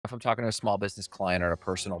if I'm talking to a small business client or a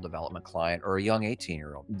personal development client or a young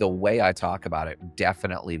 18-year-old, the way I talk about it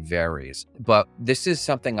definitely varies. But this is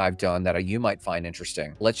something I've done that you might find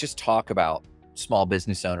interesting. Let's just talk about small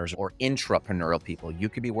business owners or intrapreneurial people. You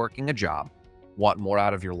could be working a job, want more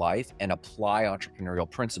out of your life, and apply entrepreneurial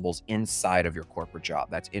principles inside of your corporate job.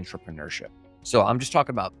 That's intrapreneurship. So I'm just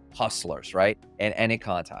talking about hustlers, right? In any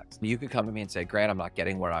context. You could come to me and say, Grant, I'm not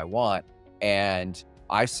getting what I want. And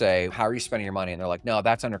I say, how are you spending your money? And they're like, no,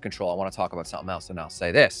 that's under control. I want to talk about something else. And I'll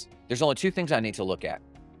say this, there's only two things I need to look at.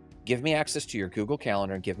 Give me access to your Google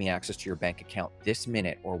Calendar and give me access to your bank account this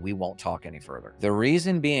minute, or we won't talk any further. The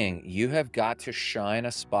reason being, you have got to shine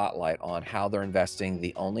a spotlight on how they're investing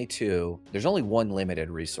there's only one limited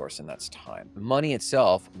resource, and that's time. Money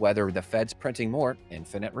itself, whether the Fed's printing more,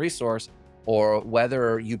 infinite resource, or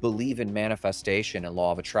whether you believe in manifestation and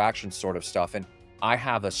law of attraction sort of stuff. And I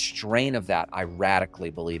have a strain of that I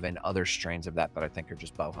radically believe in, other strains of that I think are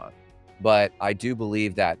just boho. But I do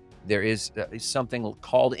believe that there is something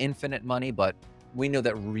called infinite money, but we know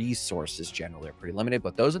that resources generally are pretty limited.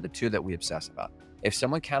 But those are the two that we obsess about. If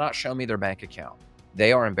someone cannot show me their bank account,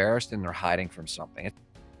 they are embarrassed and they're hiding from something.